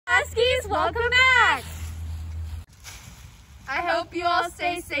Huskies, welcome back! I hope you all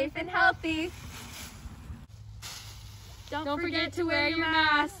stay safe and healthy. Don't forget to wear your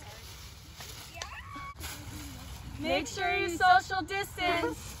mask. Make sure you social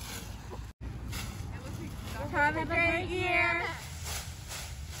distance. Have a great year.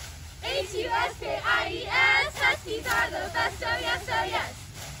 Huskies, Huskies are the best, oh yes, oh yes.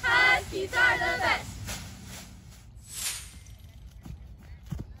 Huskies are the best.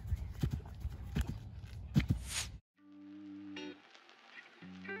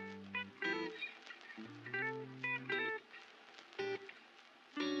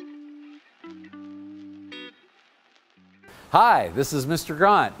 Hi, this is Mr.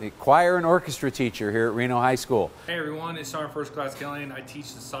 Grant, the choir and orchestra teacher here at Reno High School. Hey everyone, it's Sergeant First Class Killian. I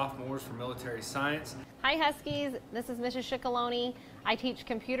teach the sophomores for military science. Hi Huskies, this is Mrs. Shicaloni. I teach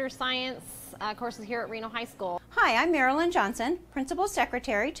computer science courses here at Reno High School. Hi, I'm Marilyn Johnson, Principal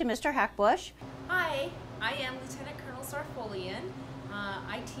Secretary to Mr. Hackbush. Hi, I am Lieutenant Colonel Sarfolian.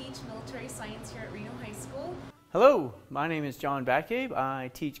 I teach military science here at Reno High School. Hello, my name is John Batcabe.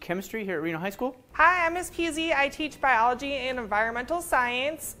 I teach chemistry here at Reno High School. Hi, I'm Ms. Pusey. I teach biology and environmental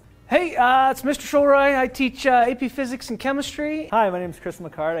science. Hey, it's Mr. Shulroy. I teach AP Physics and Chemistry. Hi, my name is Chris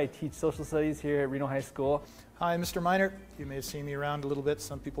McCart. I teach social studies here at Reno High School. Hi, Mr. Minert. You may have seen me around a little bit.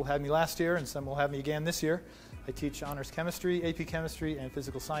 Some people had me last year and some will have me again this year. I teach honors chemistry, AP chemistry, and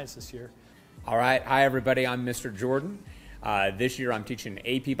physical science this year. All right. Hi, everybody. I'm Mr. Jordan. This year I'm teaching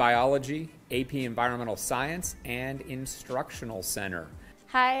AP Biology, AP Environmental Science, and Instructional Center.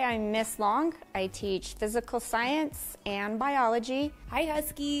 Hi, I'm Miss Long. I teach physical science and biology. Hi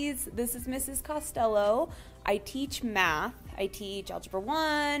Huskies, this is Mrs. Costello. I teach math. I teach Algebra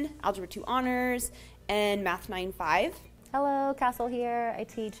 1, Algebra 2 Honors, and Math 9-5. Hello, Castle here. I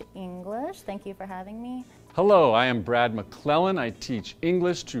teach English. Thank you for having me. Hello, I am Brad McClellan. I teach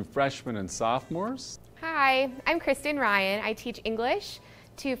English to freshmen and sophomores. Hi, I'm Kristen Ryan. I teach English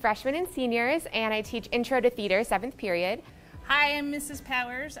to freshmen and seniors, and I teach Intro to Theater, 7th period. Hi, I'm Mrs.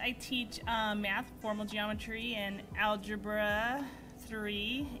 Powers. I teach math, formal geometry, and Algebra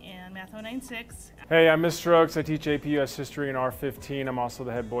 3 and Math 096. Hey, I'm Mr. Oaks. I teach AP US History and R15. I'm also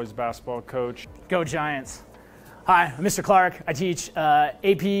the head boys basketball coach. Go Giants. Hi, I'm Mr. Clark. I teach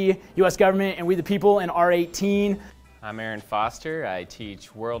AP US Government and We the People in R18. I'm Aaron Foster. I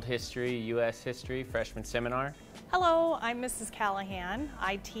teach World History, U.S. History, Freshman Seminar. Hello, I'm Mrs. Callahan.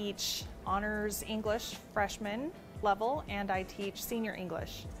 I teach Honors English Freshman level and I teach Senior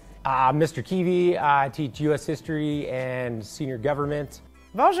English. Mr. Kiwi. I teach U.S. History and Senior Government.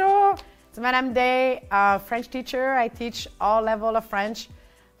 Bonjour, it's Madame Day, French teacher. I teach all level of French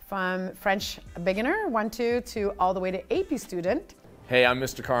from French beginner, 1-2, to all the way to AP student. Hey, I'm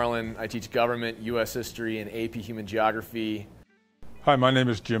Mr. Carlin. I teach government, U.S. history, and AP human geography. Hi, my name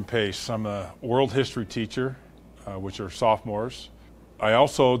is Jim Pace. I'm a world history teacher, which are sophomores. I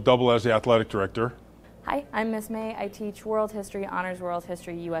also double as the athletic director. Hi, I'm Miss May. I teach World History, Honors World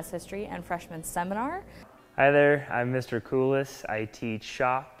History, U.S. History, and Freshman Seminar. Hi there, I'm Mr. Coolis. I teach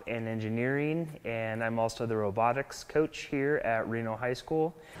shop and engineering, and I'm also the robotics coach here at Reno High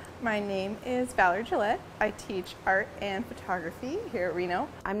School. My name is Valerie Gillette. I teach art and photography here at Reno.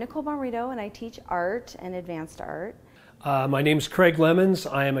 I'm Nicole Bonrito, and I teach art and advanced art. My name's Craig Lemons.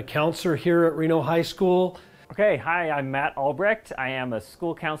 I am a counselor here at Reno High School. Okay, hi, I'm Matt Albrecht. I am a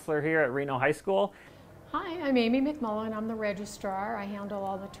school counselor here at Reno High School. Hi, I'm Amy McMullen. I'm the registrar. I handle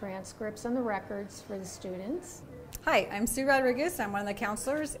all the transcripts and the records for the students. Hi, I'm Sue Rodriguez. I'm one of the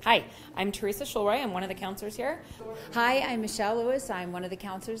counselors. Hi, I'm Teresa Shulroy. I'm one of the counselors here. Hi, I'm Michelle Lewis. I'm one of the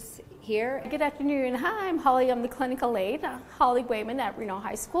counselors here. Good afternoon. Hi, I'm Holly. I'm the clinical aide, Holly Wayman at Reno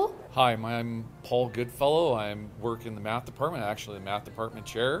High School. Hi, I'm Paul Goodfellow. I work in the math department, actually the math department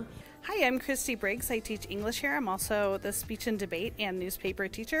chair. Hi, I'm Christy Briggs. I teach English here. I'm also the speech and debate and newspaper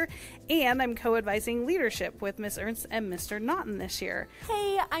teacher, and I'm co-advising leadership with Miss Ernst and Mr. Naughton this year.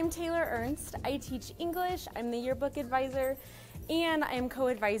 Hey, I'm Taylor Ernst. I teach English. I'm the yearbook advisor, and I am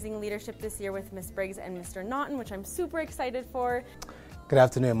co-advising leadership this year with Miss Briggs and Mr. Naughton, which I'm super excited for. Good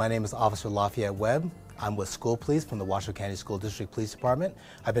afternoon. My name is Officer Lafayette Webb. I'm with School Police from the Washoe County School District Police Department.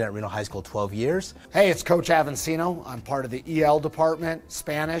 I've been at Reno High School 12 years. Hey, it's Coach Avancino. I'm part of the EL department,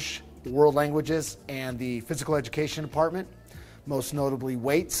 Spanish, world languages, and the physical education department, most notably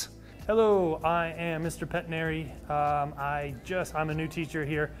weights. Hello, I am Mr. Pettinari. I'm a new teacher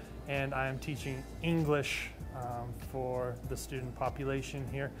here, and I am teaching English for the student population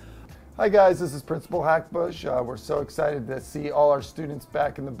here. Hi guys, this is Principal Hackbush. We're so excited to see all our students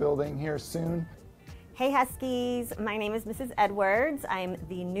back in the building here soon. Hey Huskies, my name is Mrs. Edwards. I'm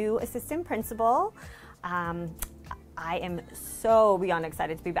the new assistant principal. I am so beyond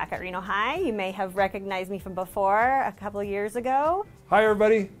excited to be back at Reno High. You may have recognized me from before a couple of years ago. Hi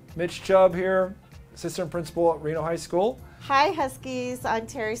everybody, Mitch Chubb here, assistant principal at Reno High School. Hi Huskies, I'm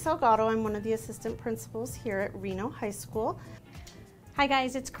Terry Salgado. I'm one of the assistant principals here at Reno High School. Hi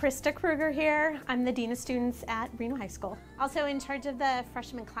guys, it's Krista Kruger here. I'm the Dean of Students at Reno High School. Also in charge of the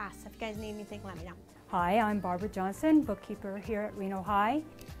freshman class. If you guys need anything, let me know. Hi, I'm Barbara Johnson, bookkeeper here at Reno High.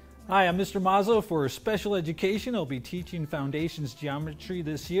 Hi, I'm Mr. Mazzo for Special Education. I'll be teaching Foundations Geometry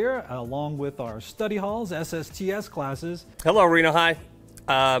this year, along with our study halls, SSTS classes. Hello, Reno High.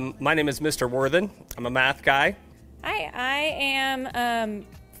 My name is Mr. Worthen. I'm a math guy. Hi, I am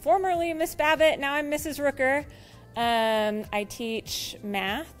formerly Miss Babbitt, now I'm Mrs. Rooker. I teach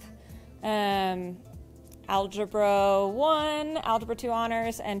math, Algebra 1, Algebra 2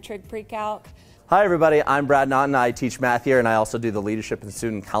 Honors, and Trig Pre-Calc. Hi everybody, I'm Brad Naughton. I teach math here and I also do the Leadership and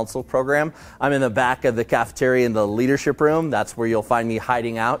Student Council program. I'm in the back of the cafeteria in the leadership room. That's where you'll find me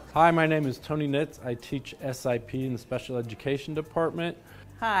hiding out. Hi, my name is Tony Nitz. I teach SIP in the Special Education Department.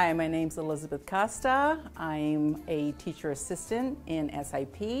 Hi, my name's Elizabeth Costa. I'm a teacher assistant in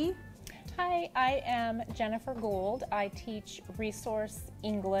SIP. Hi, I am Jennifer Gould. I teach Resource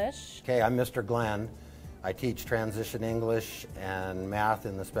English. Okay, I'm Mr. Glenn. I teach Transition English and Math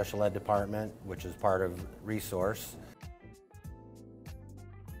in the Special Ed Department, which is part of Resource.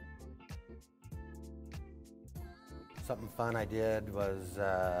 Something fun I did was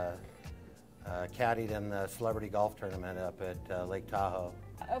caddied in the celebrity golf tournament up at Lake Tahoe.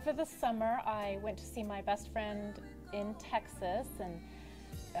 Over the summer, I went to see my best friend in Texas and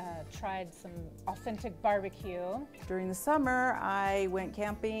tried some authentic barbecue. During the summer, I went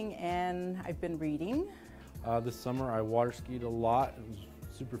camping and I've been reading. This summer I water skied a lot. It was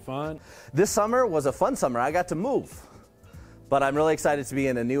super fun. This summer was a fun summer. I got to move, but I'm really excited to be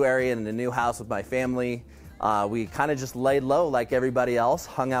in a new area and a new house with my family. We kind of just laid low like everybody else,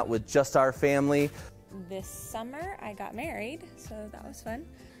 hung out with just our family. This summer I got married, so that was fun.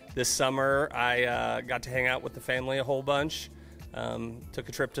 This summer I got to hang out with the family a whole bunch. Took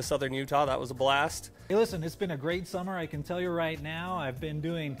a trip to southern Utah. That was a blast. Hey, listen, it's been a great summer. I can tell you right now, I've been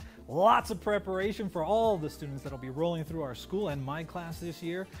doing lots of preparation for all the students that will be rolling through our school and my class this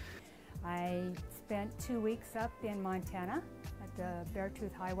year. I spent 2 weeks up in Montana at the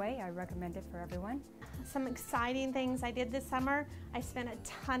Beartooth Highway. I recommend it for everyone. Some exciting things I did this summer. I spent a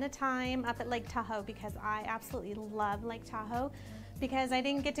ton of time up at Lake Tahoe because I absolutely love Lake Tahoe because I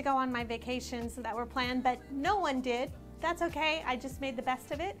didn't get to go on my vacations that were planned, but no one did. That's okay, I just made the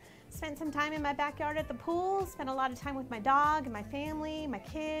best of it. Spent some time in my backyard at the pool, spent a lot of time with my dog and my family, my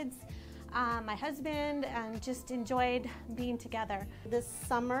kids, my husband, and just enjoyed being together. This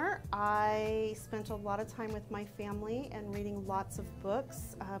summer, I spent a lot of time with my family and reading lots of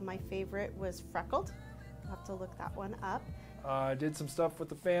books. My favorite was Freckled. I'll have to look that one up. I did some stuff with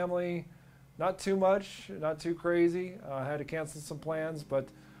the family, not too much, not too crazy. I had to cancel some plans, but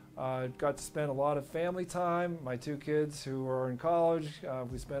got to spend a lot of family time. My two kids who are in college,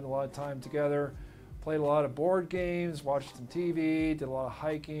 we spent a lot of time together, played a lot of board games, watched some TV, did a lot of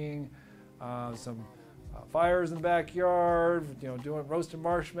hiking, some fires in the backyard, roasting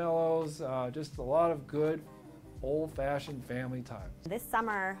marshmallows, just a lot of good old-fashioned family time. This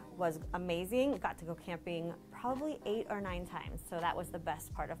summer was amazing. Got to go camping probably 8 or 9 times, so that was the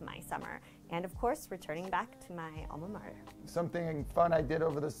best part of my summer. And of course, returning back to my alma mater. Something fun I did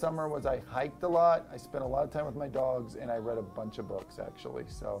over the summer was I hiked a lot, I spent a lot of time with my dogs, and I read a bunch of books actually.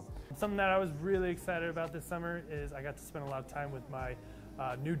 So something that I was really excited about this summer is I got to spend a lot of time with my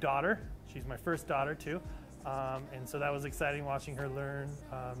new daughter. She's my first daughter too. And so that was exciting, watching her learn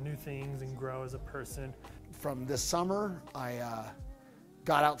new things and grow as a person. From this summer, I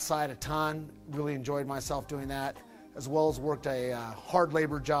got outside a ton, really enjoyed myself doing that, as well as worked a hard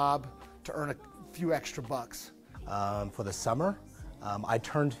labor job to earn a few extra bucks. For the summer, I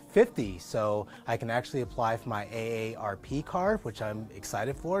turned 50, so I can actually apply for my AARP card, which I'm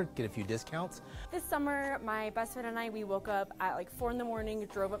excited for, get a few discounts. This summer, my best friend and I, we woke up at like 4 in the morning,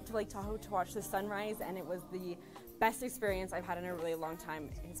 drove up to Lake Tahoe to watch the sunrise, and it was the best experience I've had in a really long time,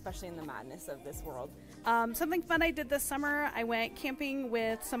 especially in the madness of this world. Something fun I did this summer, I went camping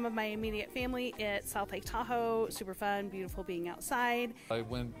with some of my immediate family at South Lake Tahoe. Super fun, beautiful being outside. I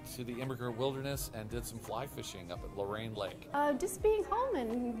went to the Immigrant Wilderness and did some fly fishing up at Lorain Lake. Just being home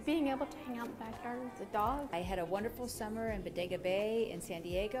and being able to hang out in the backyard with the dog. I had a wonderful summer in Bodega Bay in San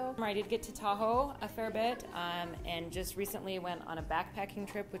Diego. I did get to Tahoe a fair bit, and just recently went on a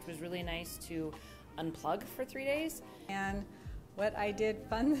backpacking trip, which was really nice to unplug for 3 days. And What I did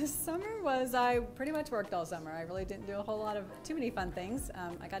fun this summer was I pretty much worked all summer. I really didn't do a whole lot of too many fun things.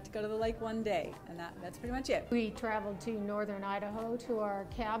 I got to go to the lake one day, and that's pretty much it. We traveled to northern Idaho to our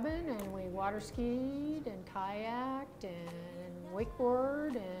cabin, and we water skied and kayaked and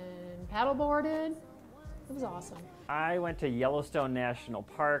wakeboarded and paddleboarded. It was awesome. I went to Yellowstone National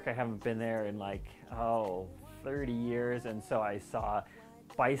Park. I haven't been there in like, 30 years, and so I saw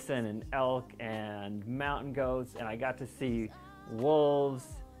bison and elk and mountain goats, and I got to see wolves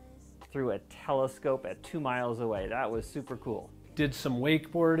through a telescope at 2 miles away. That was super cool. Did some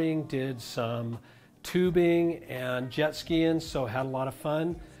wakeboarding, did some tubing and jet skiing, so had a lot of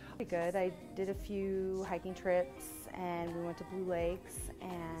fun. Pretty good. I did a few hiking trips, and we went to Blue Lakes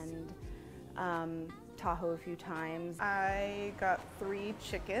and Tahoe a few times. I got 3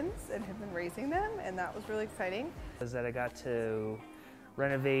 chickens and have been raising them, and that was really exciting. Is that I got to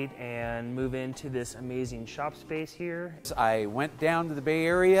renovate and move into this amazing shop space here. I went down to the Bay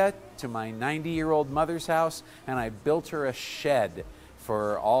Area to my 90-year-old mother's house, and I built her a shed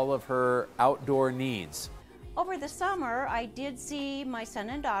for all of her outdoor needs. Over the summer, I did see my son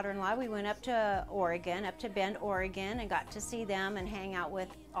and daughter-in-law. We went up to Oregon, up to Bend, Oregon, and got to see them and hang out with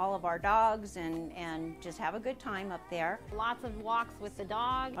all of our dogs and just have a good time up there. Lots of walks with the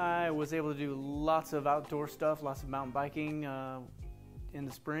dog. I was able to do lots of outdoor stuff, lots of mountain biking in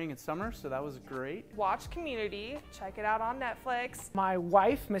the spring and summer, so that was great. Watch Community, check it out on Netflix. My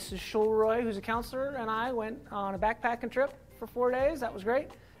wife, Mrs. Schulroy, who's a counselor, and I went on a backpacking trip for 4 days. That was great.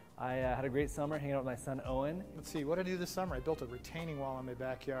 I had a great summer hanging out with my son Owen. Let's see, what did I do this summer? I built a retaining wall in my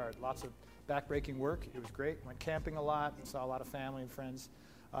backyard. Lots of backbreaking work. It was great. Went camping a lot, saw a lot of family and friends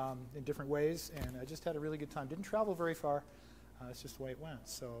in different ways, and I just had a really good time. Didn't travel very far. It's just the way it went.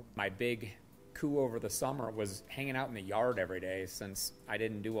 So my big coup over the summer was hanging out in the yard every day, since I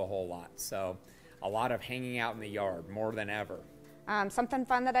didn't do a whole lot. So a lot of hanging out in the yard, more than ever. Something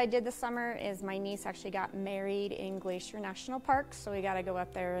fun that I did this summer is my niece actually got married in Glacier National Park, so we got to go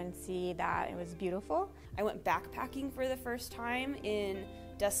up there and see that. It was beautiful. I went backpacking for the first time in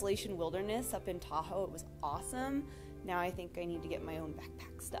Desolation Wilderness up in Tahoe. It was awesome. Now I think I need to get my own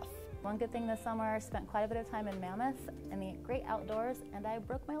backpack stuff. One good thing this summer, I spent quite a bit of time in Mammoth in the great outdoors, and I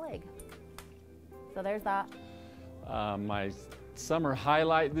broke my leg. So there's that. My summer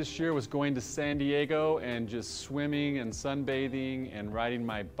highlight this year was going to San Diego and just swimming and sunbathing and riding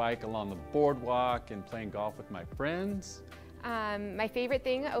my bike along the boardwalk and playing golf with my friends. My favorite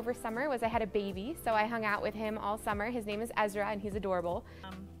thing over summer was I had a baby, so I hung out with him all summer. His name is Ezra, and he's adorable.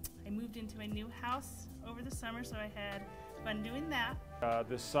 I moved into my new house over the summer, so I had fun doing that.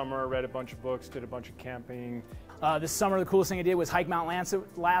 This summer, I read a bunch of books, did a bunch of camping. This summer, the coolest thing I did was hike Mount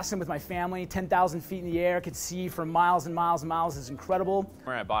Lassen with my family, 10,000 feet in the air, could see for miles and miles and miles. It's incredible.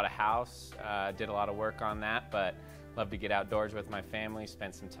 I bought a house, did a lot of work on that, but love to get outdoors with my family,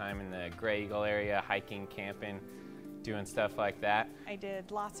 spent some time in the Gray Eagle area, hiking, camping, doing stuff like that. I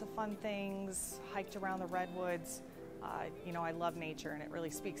did lots of fun things, hiked around the redwoods. You know, I love nature, and it really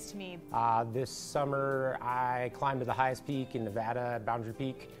speaks to me. This summer, I climbed to the highest peak in Nevada, Boundary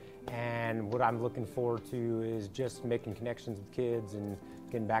Peak, and what I'm looking forward to is just making connections with kids and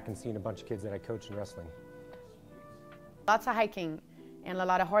getting back and seeing a bunch of kids that I coach in wrestling. Lots of hiking and a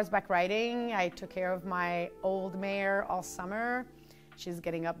lot of horseback riding. I took care of my old mare all summer. She's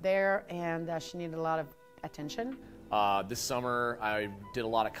getting up there, and she needed a lot of attention. This summer, I did a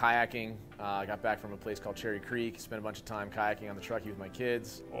lot of kayaking. I got back from a place called Cherry Creek, spent a bunch of time kayaking on the Truckee with my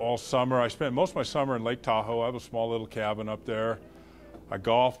kids. All summer, I spent most of my summer in Lake Tahoe. I have a small little cabin up there. I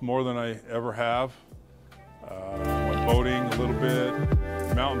golfed more than I ever have. Went boating a little bit,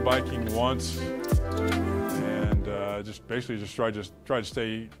 mountain biking once, and just basically tried to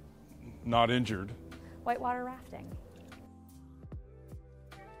stay not injured. Whitewater rafting.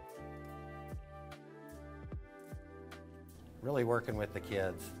 Really working with the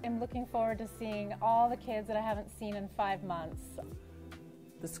kids. I'm looking forward to seeing all the kids that I haven't seen in 5 months.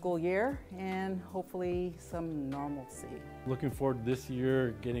 The school year and hopefully some normalcy. Looking forward to this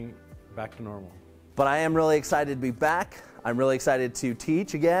year getting back to normal. But I am really excited to be back. I'm really excited to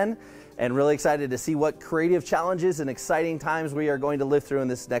teach again and really excited to see what creative challenges and exciting times we are going to live through in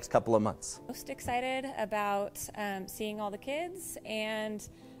this next couple of months. Most excited about seeing all the kids and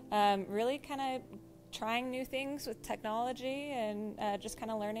really kind of trying new things with technology and just kind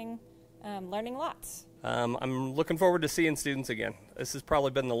of learning lots. I'm looking forward to seeing students again. This has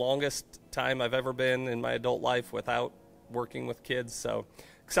probably been the longest time I've ever been in my adult life without working with kids, so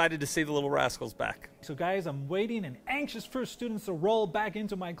excited to see the little rascals back. So guys, I'm waiting and anxious for students to roll back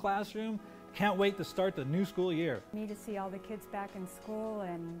into my classroom. Can't wait to start the new school year. Need to see all the kids back in school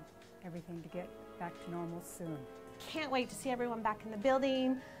and everything to get back to normal soon. can't wait to see everyone back in the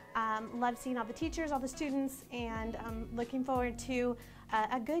building. Love seeing all the teachers, all the students, and looking forward to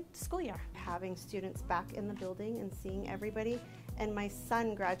a good school year. Having students back in the building and seeing everybody, and my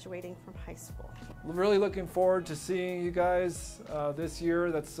son graduating from high school. Really looking forward to seeing you guys this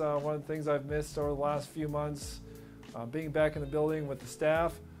year. That's one of the things I've missed over the last few months, being back in the building with the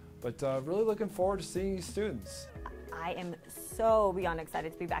staff, but really looking forward to seeing you students. I am so beyond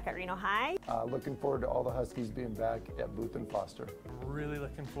excited to be back at Reno High. Looking forward to all the Huskies being back at Booth and Foster. Really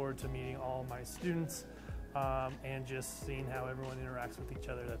looking forward to meeting all my students and just seeing how everyone interacts with each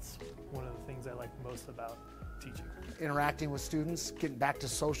other. That's one of the things I like most about teaching. Interacting with students, getting back to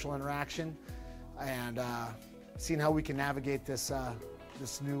social interaction, and seeing how we can navigate this,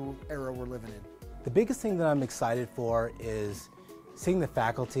 this new era we're living in. The biggest thing that I'm excited for is seeing the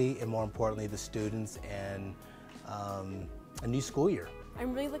faculty and, more importantly, the students and a new school year.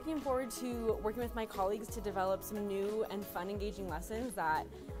 I'm really looking forward to working with my colleagues to develop some new and fun, engaging lessons that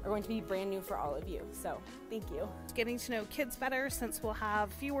are going to be brand new for all of you. So, thank you. Getting to know kids better since we'll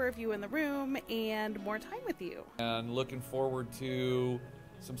have fewer of you in the room and more time with you. And looking forward to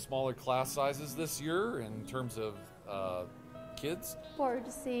some smaller class sizes this year in terms of kids. Forward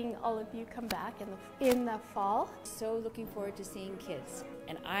to seeing all of you come back in the fall. So looking forward to seeing kids.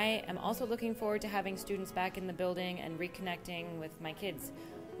 And I am also looking forward to having students back in the building and reconnecting with my kids.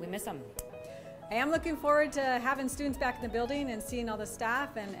 We miss them. I am looking forward to having students back in the building and seeing all the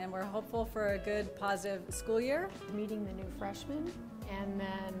staff, and we're hopeful for a good, positive school year. Meeting the new freshmen, and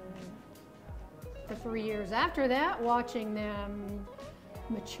then the 3 years after that, watching them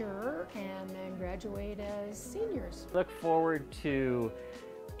mature and then graduate as seniors. Look forward to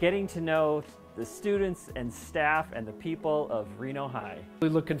getting to know the students and staff and the people of Reno High.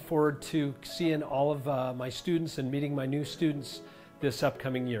 Really looking forward to seeing all of my students and meeting my new students this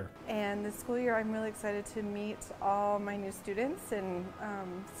upcoming year. And this school year I'm really excited to meet all my new students and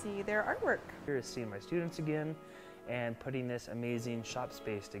see their artwork. Here is seeing my students again and putting this amazing shop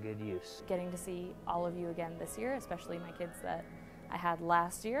space to good use. Getting to see all of you again this year, especially my kids that I had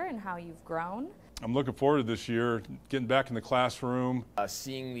last year, and how you've grown. I'm looking forward to this year, getting back in the classroom.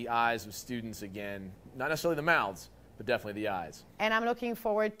 Seeing the eyes of students again, not necessarily the mouths, but definitely the eyes. And I'm looking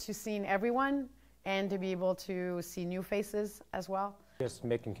forward to seeing everyone and to be able to see new faces as well. Just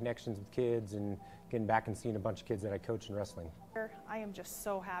making connections with kids and getting back and seeing a bunch of kids that I coach in wrestling. I am just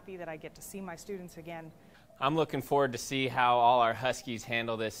so happy that I get to see my students again. I'm looking forward to see how all our Huskies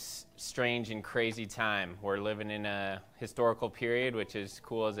handle this strange and crazy time. We're living in a historical period, which is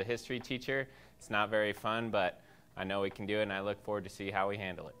cool as a history teacher. It's not very fun, but I know we can do it, and I look forward to see how we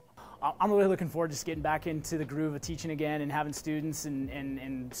handle it. I'm really looking forward to just getting back into the groove of teaching again and having students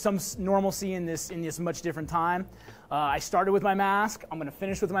and some normalcy in this much different time. I started with my mask. I'm going to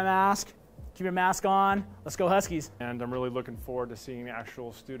finish with my mask. Keep your mask on. Let's go Huskies. And I'm really looking forward to seeing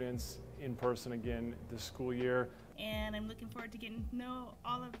actual students in person again this school year. And I'm looking forward to getting to know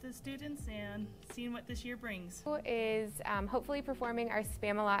all of the students and seeing what this year brings. Is hopefully performing our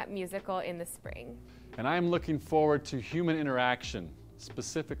Spam-A-Lot musical in the spring. And I'm looking forward to human interaction,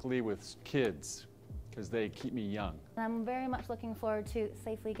 specifically with kids, because they keep me young. I'm very much looking forward to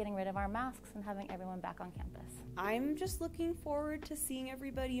safely getting rid of our masks and having everyone back on campus. I'm just looking forward to seeing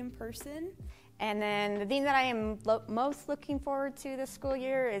everybody in person. And then the thing that I am most looking forward to this school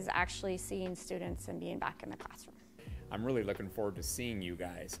year is actually seeing students and being back in the classroom. I'm really looking forward to seeing you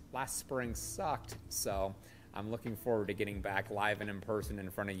guys. Last spring sucked, so I'm looking forward to getting back live and in person in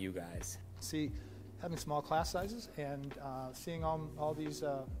front of you guys. Having small class sizes and seeing all these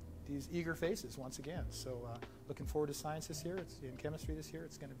eager faces once again. So looking forward to science this year. It's in chemistry this year.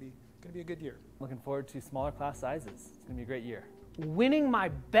 It's going to be a good year. Looking forward to smaller class sizes. It's going to be a great year. Winning my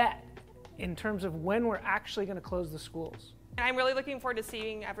bet in terms of when we're actually going to close the schools. And I'm really looking forward to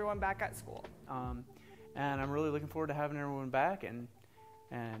seeing everyone back at school. And I'm really looking forward to having everyone back and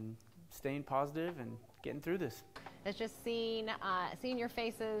staying positive and getting through this. It's just seeing your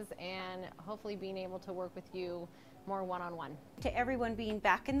faces and hopefully being able to work with you more one-on-one. To everyone being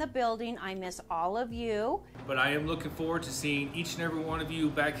back in the building, I miss all of you. But I am looking forward to seeing each and every one of you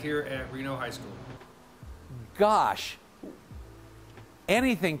back here at Reno High School. Gosh,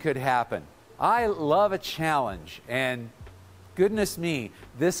 anything could happen. I love a challenge, and goodness me,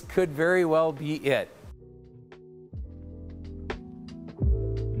 this could very well be it.